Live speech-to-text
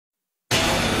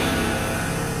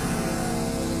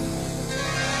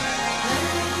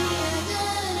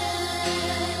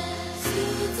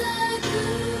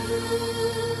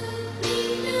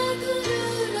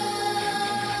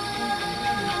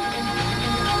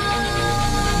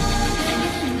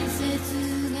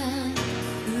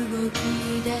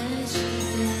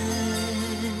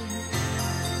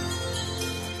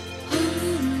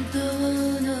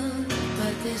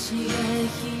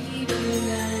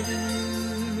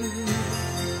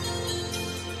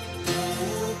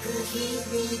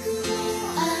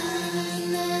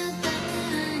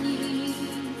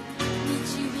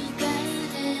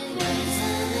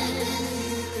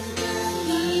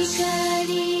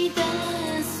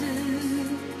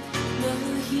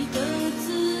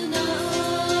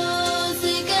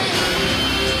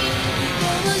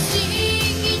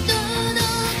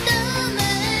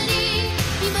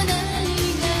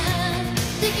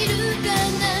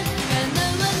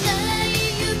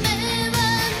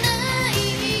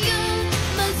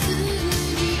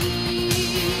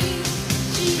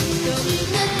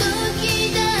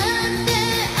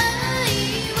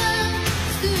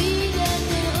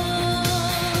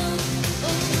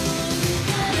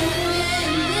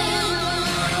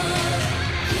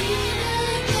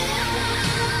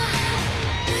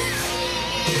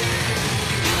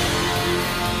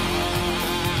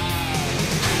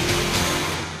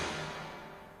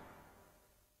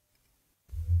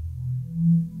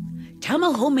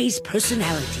Tamahome's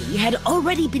personality had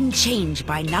already been changed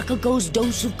by Nakago's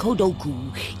dose of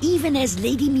Kodoku, even as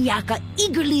Lady Miyaka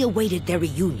eagerly awaited their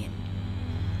reunion.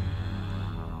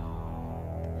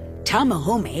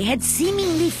 Tamahome had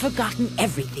seemingly forgotten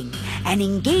everything and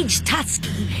engaged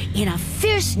Tatsuki in a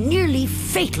fierce, nearly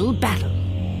fatal battle.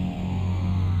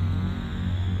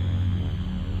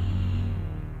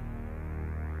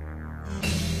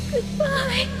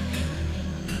 Goodbye.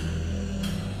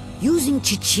 Using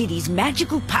Chichiri's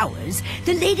magical powers,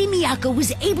 the Lady Miyaka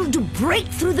was able to break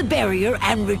through the barrier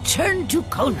and return to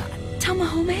Konan.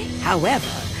 Tamahome? However,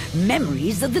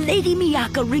 memories of the Lady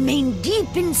Miyaka remained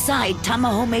deep inside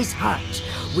Tamahome's heart,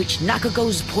 which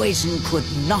Nakago's poison could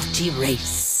not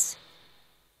erase.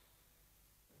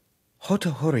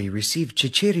 Hotohori received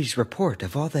Chichiri's report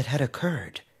of all that had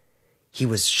occurred. He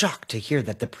was shocked to hear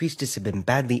that the priestess had been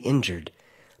badly injured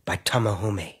by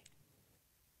Tamahome.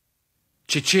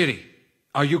 Chichiri,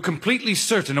 are you completely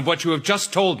certain of what you have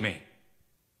just told me?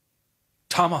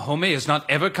 Tamahome is not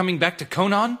ever coming back to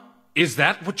Konan? Is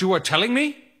that what you are telling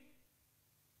me?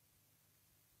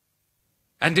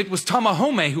 And it was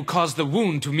Tamahome who caused the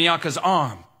wound to Miyaka's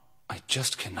arm. I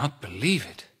just cannot believe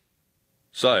it.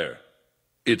 Sire,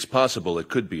 it's possible it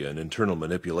could be an internal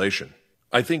manipulation.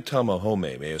 I think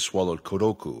Tamahome may have swallowed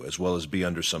Kodoku as well as be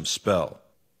under some spell.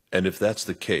 And if that's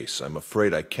the case, I'm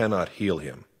afraid I cannot heal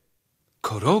him.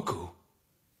 Kodoku?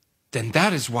 Then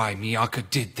that is why Miyaka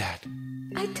did that.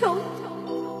 I told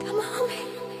Tamahome.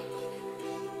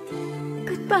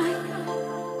 Goodbye.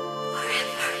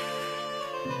 Forever.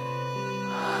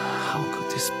 How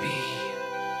could this be?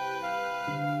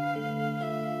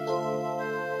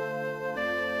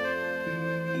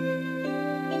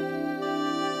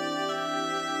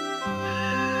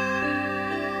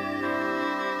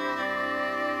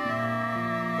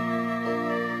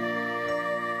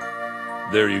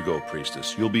 There you go,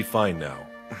 priestess. You'll be fine now.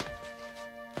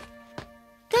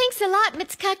 Thanks a lot,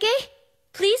 Mitsukake.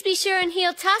 Please be sure and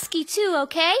heal Tatsuki too,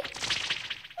 okay?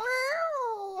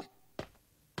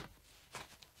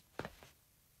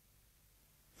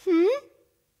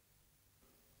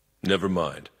 Never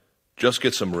mind. Just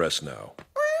get some rest now.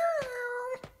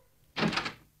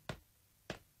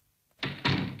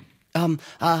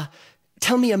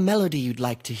 Tell me a melody you'd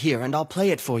like to hear and I'll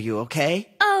play it for you, okay?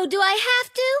 Oh, do I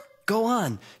have to? Go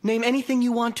on. Name anything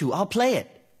you want to. I'll play it.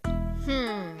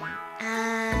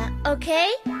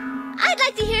 Okay. I'd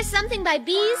like to hear something by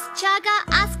Bees, Chaga,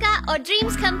 Asuka, or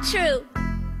Dreams Come True.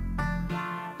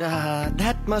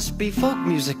 That must be folk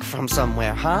music from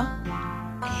somewhere, huh?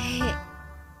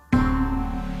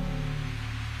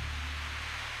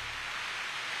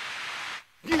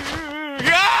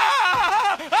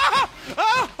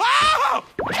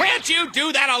 Can't you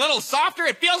do that a little softer?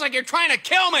 It feels like you're trying to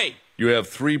kill me! You have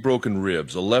 3 broken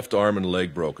ribs, a left arm and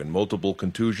leg broken, multiple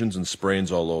contusions and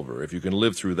sprains all over. If you can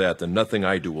live through that, then nothing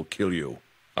I do will kill you.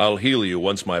 I'll heal you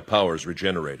once my power's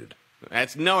regenerated.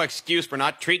 That's no excuse for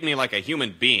not treating me like a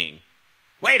human being.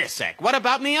 Wait a sec, what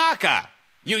about Miyaka?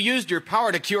 You used your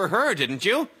power to cure her, didn't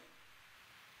you?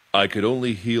 I could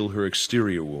only heal her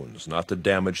exterior wounds, not the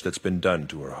damage that's been done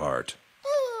to her heart.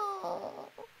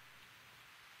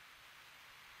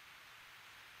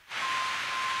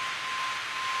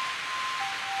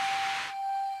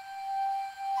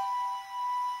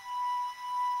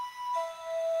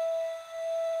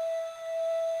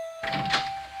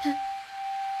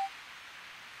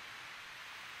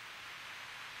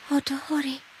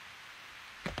 Hotohori.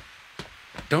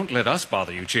 Don't let us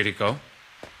bother you, Chiriko.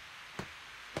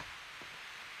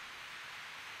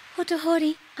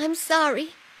 Hotohori, I'm sorry.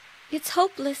 It's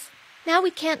hopeless. Now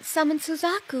we can't summon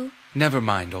Suzaku. Never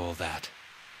mind all that.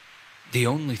 The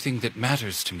only thing that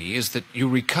matters to me is that you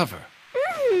recover.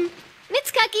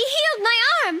 Mitsukake healed my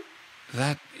arm.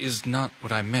 That is not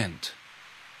what I meant.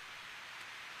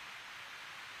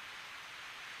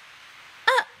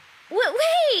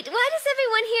 Wait, why does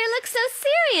everyone here look so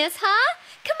serious, huh?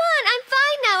 Come on, I'm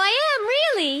fine now, I am,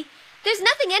 really. There's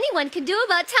nothing nothing anyone can do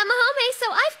about Tamahome, so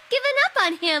I've given up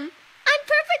on him. I'm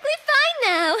perfectly fine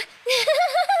now.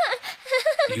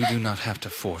 You do not have to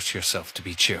force yourself to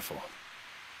be cheerful.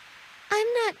 I'm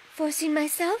not forcing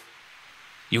myself.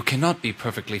 You cannot be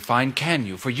perfectly fine, can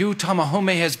you? For you,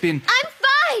 Tamahome has been... I'm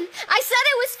fine! I said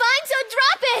I was fine, so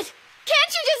drop it!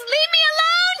 Can't you just leave me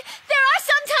alone? There are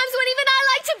some times when even I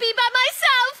like to be by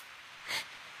myself.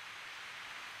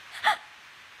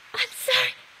 I'm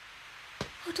sorry.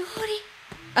 Otohori.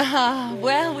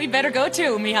 Well, we better go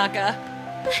too, Miyaka.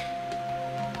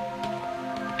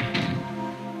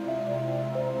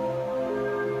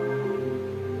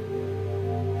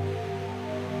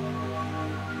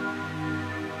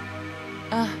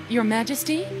 Your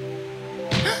Majesty?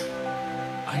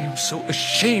 I am so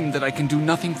ashamed that I can do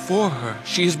nothing for her.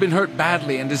 She has been hurt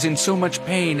badly and is in so much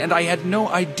pain, and I had no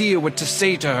idea what to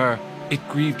say to her. It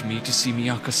grieved me to see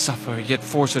Miyaka suffer, yet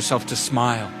force herself to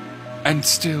smile. And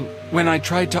still, when I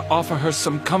tried to offer her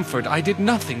some comfort, I did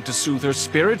nothing to soothe her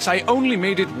spirits. I only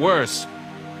made it worse.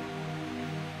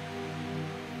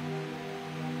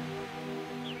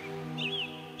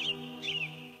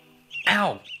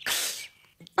 Ow!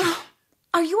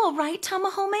 Are you all right,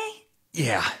 Tamahome?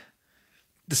 Yeah.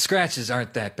 The scratches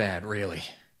aren't that bad, really.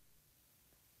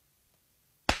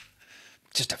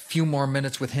 Just a few more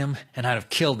minutes with him, and I'd have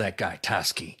killed that guy,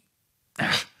 Toski.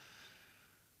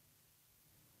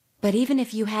 But even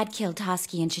if you had killed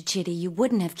Toski and Chichiri, you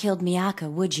wouldn't have killed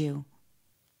Miyaka, would you?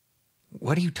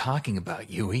 What are you talking about,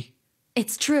 Yui?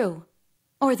 It's true.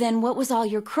 Or then what was all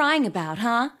your crying about,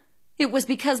 huh? It was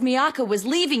because Miyaka was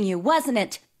leaving you, wasn't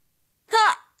it?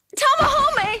 Ha!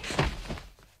 Tamahome!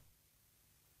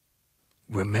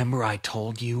 Remember I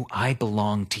told you I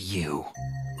belong to you.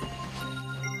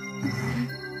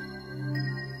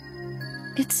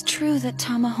 It's true that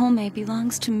Tamahome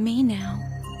belongs to me now.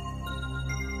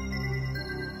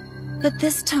 But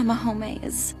this Tamahome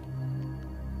is...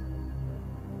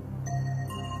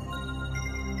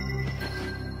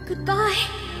 Goodbye.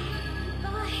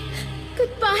 Goodbye.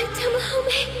 Goodbye,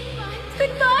 Tamahome.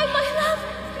 Goodbye, my love.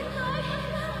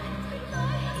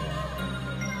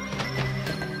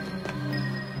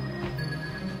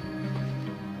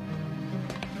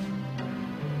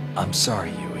 I'm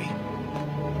sorry, Yui.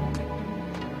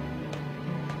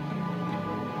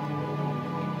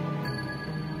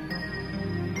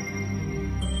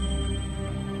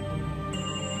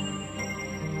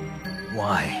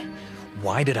 Why?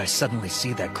 Why did I suddenly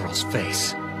see that girl's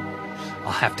face?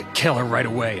 I'll have to kill her right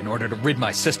away in order to rid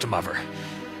my system of her.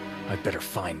 I'd better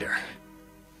find her.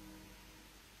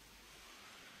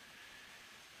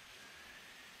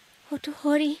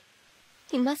 Otohori,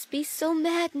 he must be so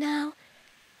mad now,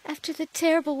 after the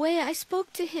terrible way I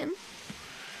spoke to him.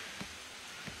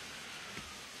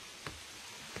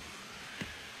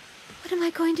 What am I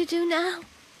going to do now?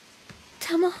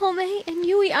 Tamahome and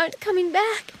Yui aren't coming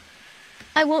back.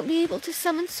 I won't be able to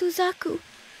summon Suzaku,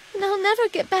 and I'll never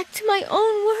get back to my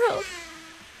own world.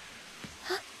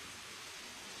 Huh?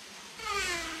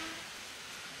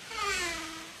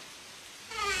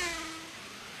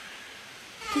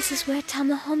 This is where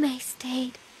Tamahome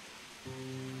stayed.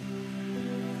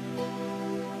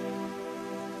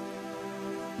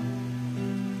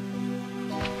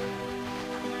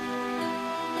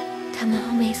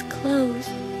 Tamahome's clothes.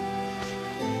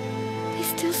 They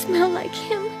still smell like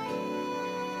him.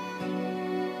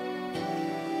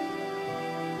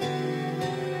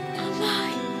 A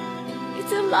lie.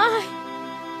 It's a lie.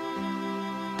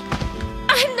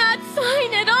 I'm not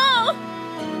fine at all.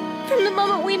 From the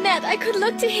moment we met, I could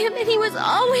look to him and he was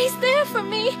always there for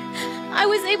me. I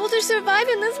was able to survive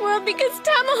in this world because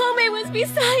Tamahome was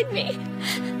beside me.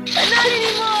 But not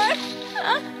anymore.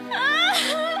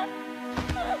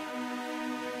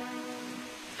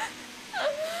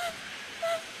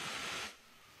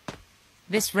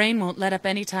 This rain won't let up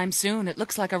anytime soon. It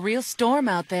looks like a real storm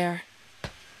out there.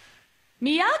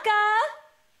 Miyaka!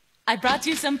 I brought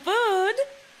you some food.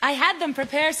 I had them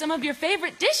prepare some of your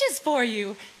favorite dishes for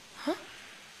you. Huh?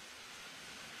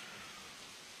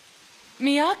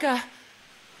 Miyaka.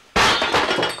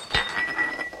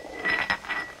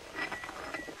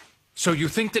 So you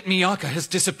think that Miyaka has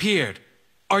disappeared?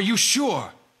 Are you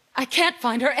sure? I can't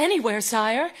find her anywhere,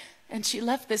 sire. And she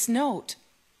left this note.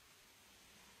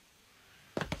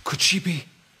 Could she be...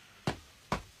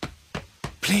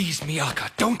 Please, Miyaka,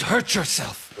 don't hurt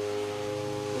yourself.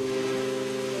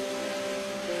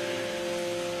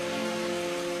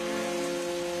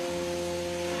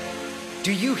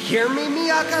 Do you hear me,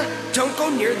 Miyaka? Don't go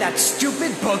near that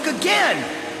stupid book again!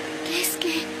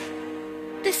 Keisuke,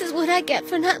 this is what I get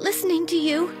for not listening to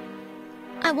you.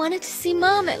 I wanted to see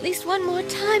Mom at least one more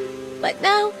time, but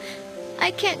now I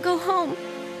can't go home.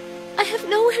 I have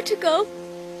nowhere to go.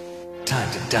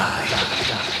 Time to die.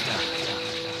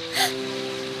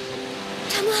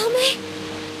 Tamahome?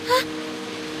 Huh?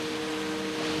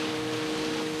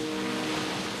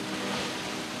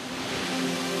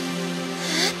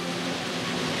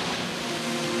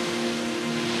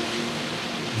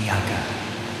 Miyaka.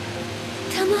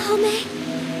 Tamahome?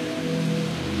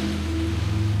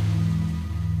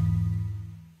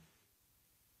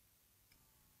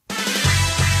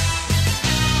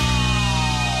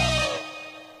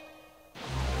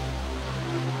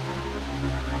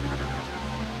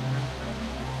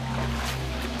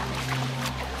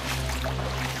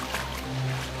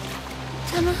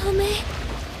 Tamahome?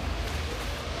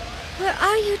 Where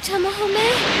are you, Tamahome?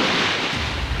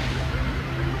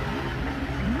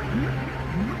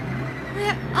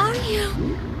 Where are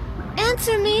you?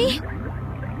 Answer me!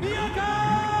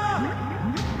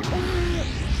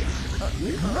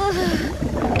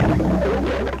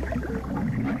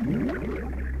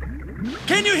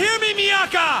 Can you hear me,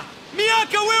 Miyaka?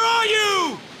 Miyaka, where are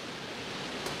you?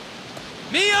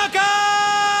 Miyaka!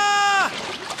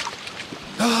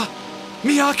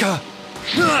 Miyaka!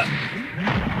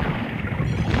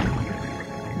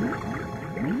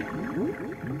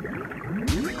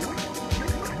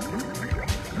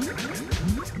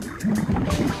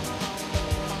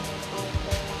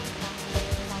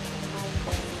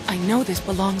 I know this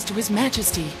belongs to His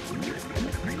Majesty.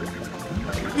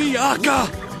 Miyaka!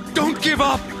 Don't give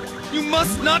up! You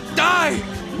must not die!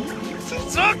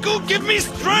 Suzaku, give me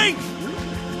strength!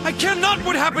 I care not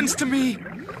what happens to me,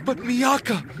 but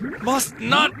Miyaka must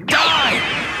not die!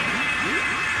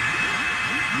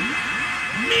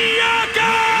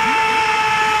 Miyaka!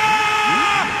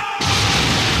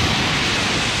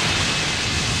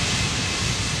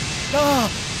 Ah,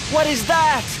 what is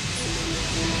that?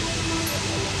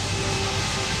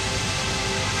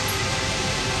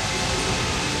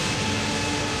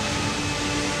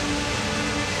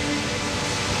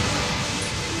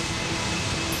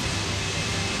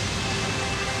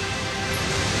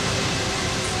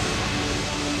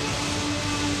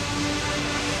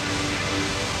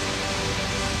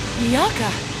 Miyaka!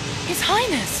 His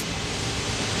Highness!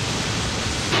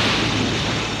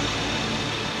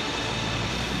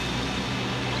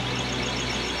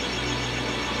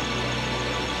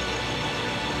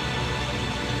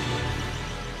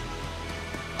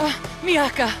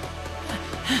 Miyaka!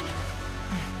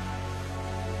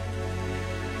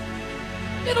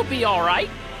 It'll be all right.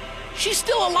 She's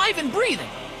still alive and breathing.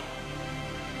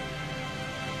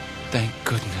 Thank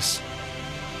goodness.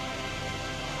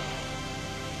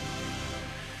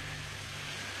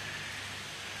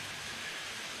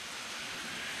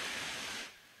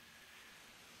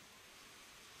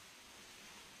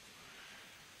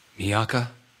 Miyaka?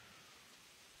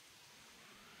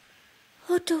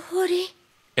 Otohori?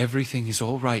 Everything is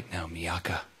all right now,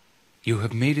 Miyaka. You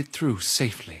have made it through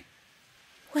safely.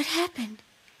 What happened?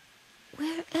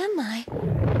 Where am I?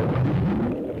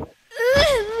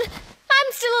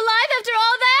 I'm still alive after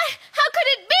all that? How could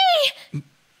it be?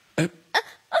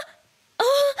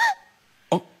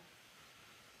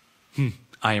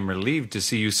 I am relieved to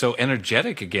see you so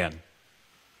energetic again.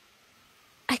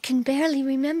 I can barely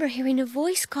remember hearing a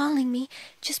voice calling me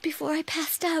just before I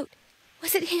passed out.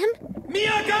 Was it him?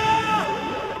 Miyaka!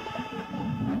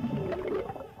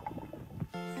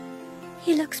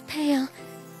 He looks pale.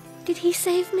 Did he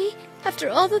save me after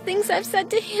all the things I've said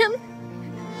to him?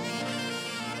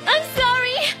 I'm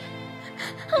sorry!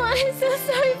 Oh, I'm so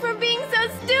sorry for being so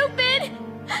stupid!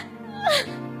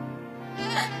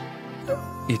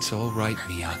 It's all right,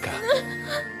 Miyaka.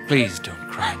 Please don't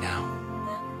cry now.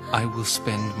 I will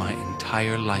spend my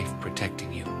entire life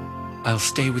protecting you. I'll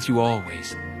stay with you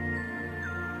always.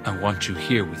 I want you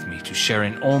here with me to share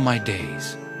in all my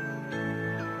days.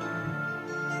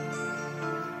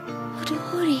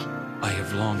 Otohori. I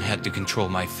have long had to control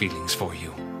my feelings for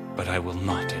you, but I will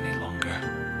not any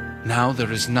longer. Now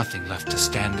there is nothing left to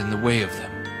stand in the way of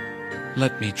them.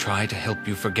 Let me try to help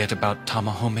you forget about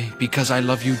Tamahome, because I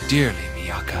love you dearly,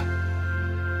 Miyaka.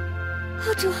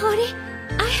 Otohori,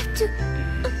 I have to...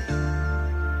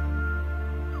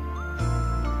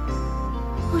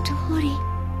 Otohori.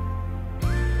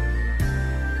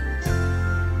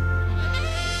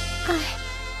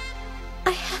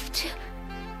 I have to...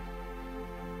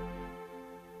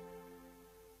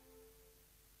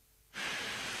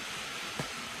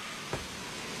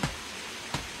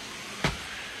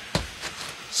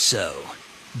 So,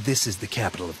 this is the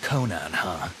capital of Conan,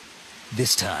 huh?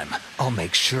 This time, I'll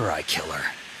make sure I kill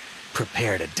her.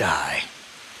 Prepare to die,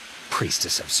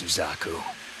 Priestess of Suzaku.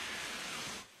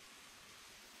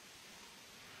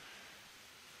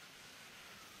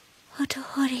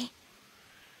 Hotohori.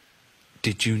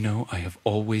 Did you know I have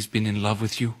always been in love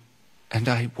with you? And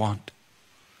I want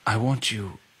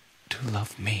you to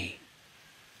love me.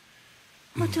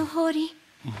 Hotohori.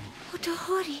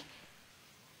 Hotohori.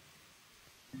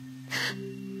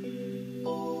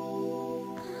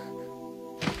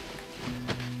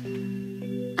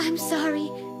 I'm sorry.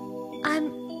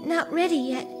 I'm not ready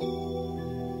yet.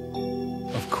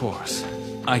 Of course.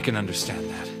 I can understand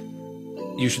that.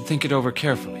 You should think it over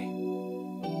carefully.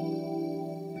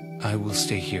 I will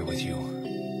stay here with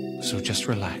you. So just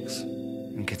relax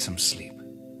and get some sleep.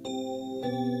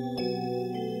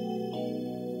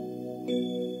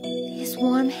 His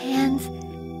warm hands,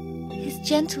 his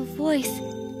gentle voice.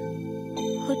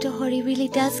 Hotohori really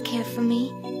does care for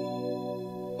me.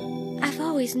 I've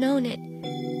always known it,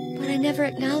 but I never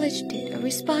acknowledged it or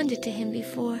responded to him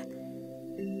before.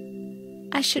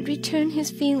 I should return his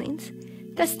feelings.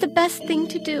 That's the best thing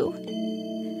to do.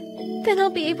 Then I'll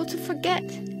be able to forget.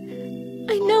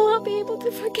 I know I'll be able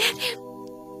to forget him.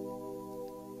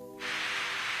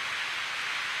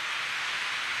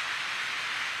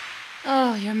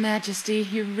 Oh, Your Majesty,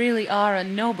 you really are a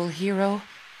noble hero.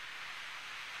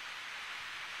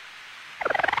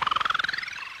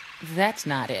 That's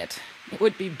not it. It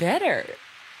would be better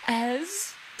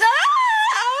as...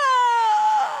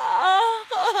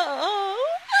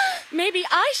 Maybe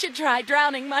I should try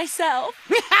drowning myself.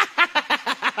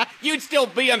 You'd still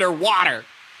be underwater.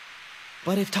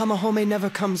 But if Tamahome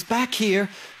never comes back here,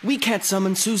 we can't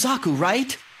summon Suzaku,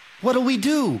 right? What'll we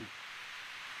do?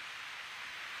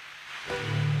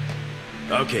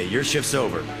 Okay, your shift's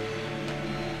over.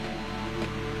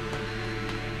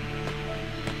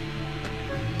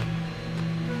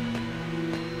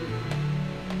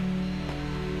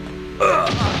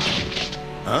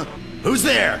 Huh? Who's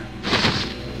there?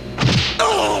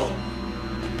 Oh!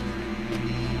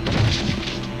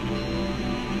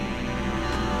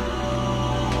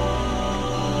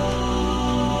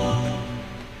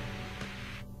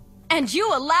 And you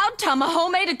allowed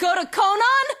Tamahome to go to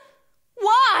Konan?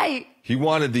 Why? He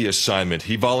wanted the assignment.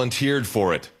 He volunteered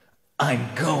for it. I'm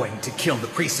going to kill the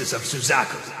priestess of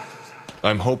Suzaku.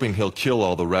 I'm hoping he'll kill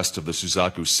all the rest of the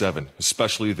Suzaku 7,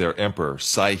 especially their emperor,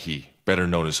 Saihi, better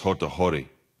known as Hotohori.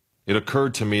 It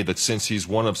occurred to me that since he's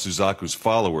one of Suzaku's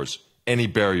followers, any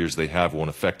barriers they have won't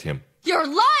affect him. You're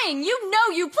lying! You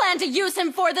know you plan to use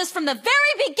him for this from the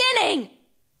very beginning!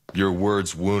 Your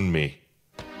words wound me.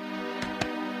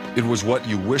 It was what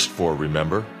you wished for,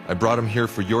 remember? I brought him here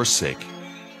for your sake.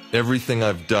 Everything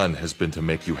I've done has been to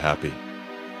make you happy.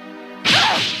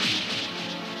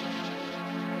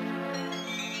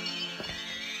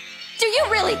 Do you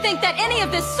really think that any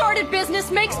of this sordid business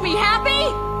makes me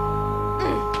happy?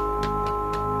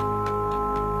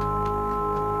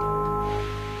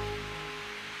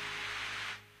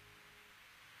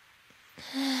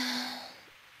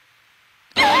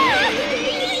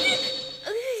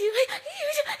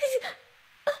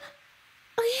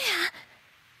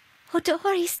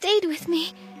 Hotohori stayed with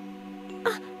me.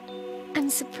 I'm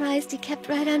surprised he kept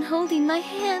right on holding my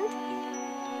hand.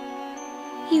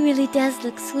 He really does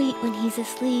look sweet when he's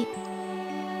asleep.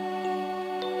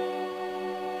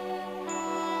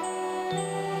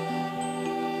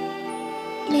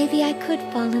 Maybe I could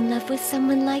fall in love with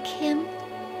someone like him.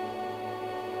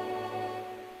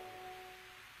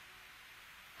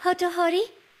 Hotohori,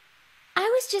 I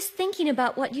was just thinking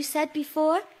about what you said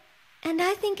before, and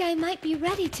I think I might be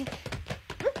ready to...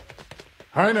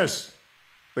 Highness,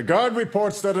 the guard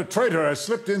reports that a traitor has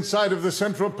slipped inside of the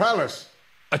central palace.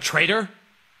 A traitor?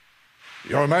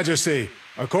 Your Majesty,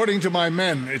 according to my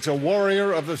men, it's a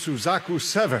warrior of the Suzaku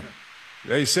 7.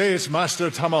 They say it's Master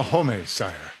Tamahome,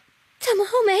 sire.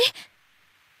 Tamahome?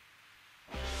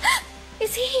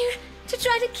 Is he here to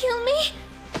try to kill me?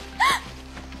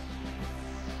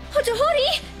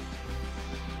 Hotohori!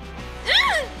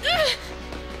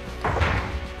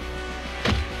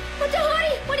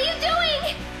 Hotohori, what are you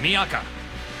doing? Miyaka,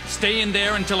 stay in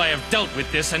there until I have dealt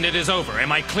with this and it is over.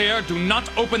 Am I clear? Do not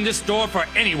open this door for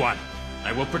anyone.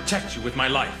 I will protect you with my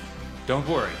life. Don't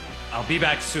worry. I'll be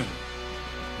back soon.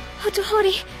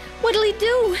 Hotohori, what'll he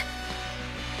do?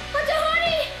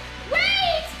 Hotohori,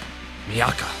 wait!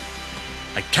 Miyaka,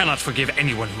 I cannot forgive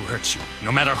anyone who hurts you,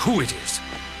 no matter who it is.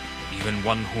 Even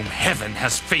one whom heaven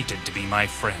has fated to be my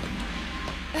friend.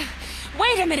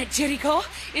 Wait a minute, Chiriko.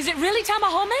 Is it really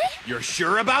Tamahome? You're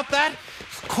sure about that?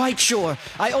 Quite sure.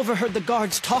 I overheard the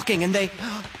guards talking and they...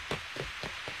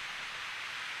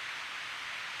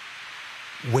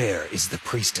 Where is the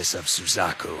priestess of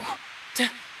Suzaku?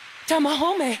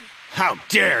 Tamahome. How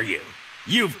dare you?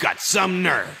 You've got some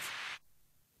nerve.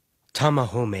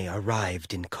 Tamahome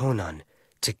arrived in Konan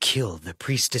to kill the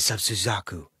priestess of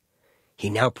Suzaku. He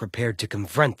now prepared to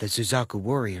confront the Suzaku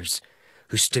warriors,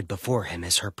 who stood before him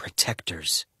as her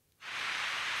protectors.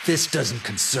 This doesn't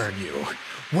concern you.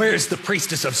 Where's the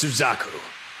priestess of Suzaku?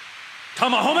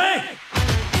 Tamahome!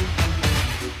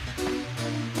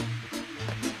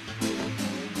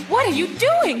 What are you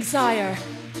doing, sire?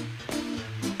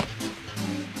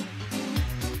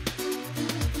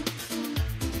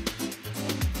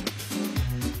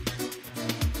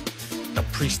 The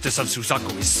priestess of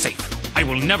Suzaku is safe. I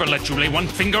will never let you lay one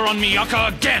finger on Miyaka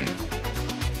again!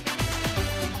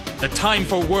 The time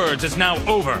for words is now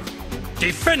over.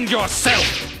 Defend yourself!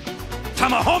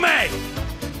 Tamahome!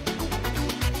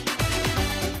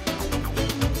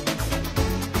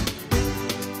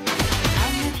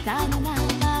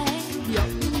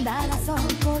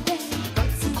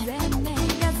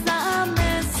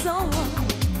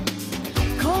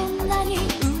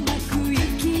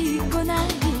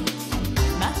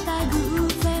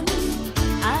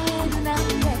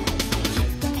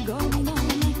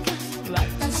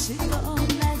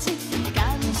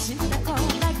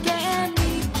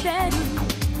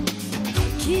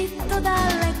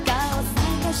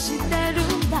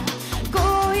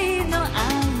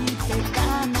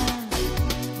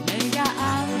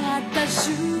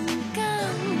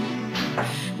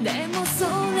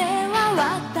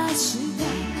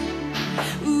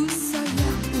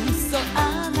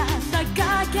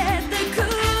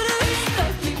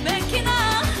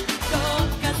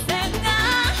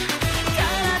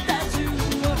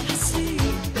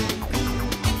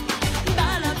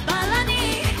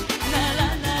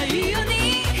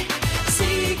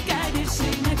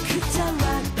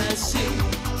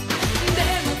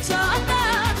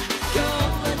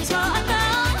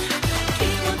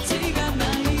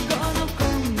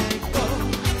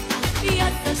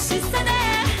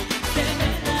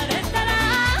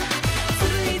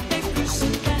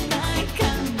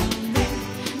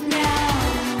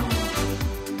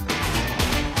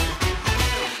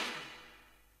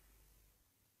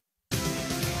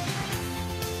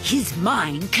 His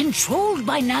mind controlled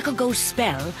by Nakago's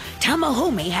spell,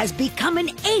 Tamahome has become an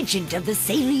agent of the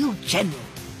Seiryu General.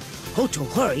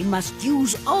 Hotohori must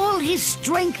use all his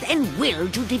strength and will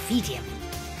to defeat him.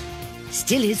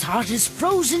 Still, his heart is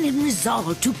frozen in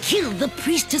resolve to kill the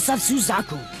priestess of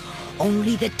Suzaku.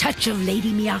 Only the touch of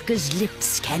Lady Miyaka's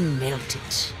lips can melt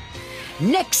it.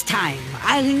 Next time,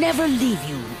 I'll never leave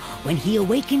you. When he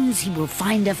awakens, he will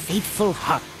find a faithful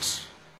heart.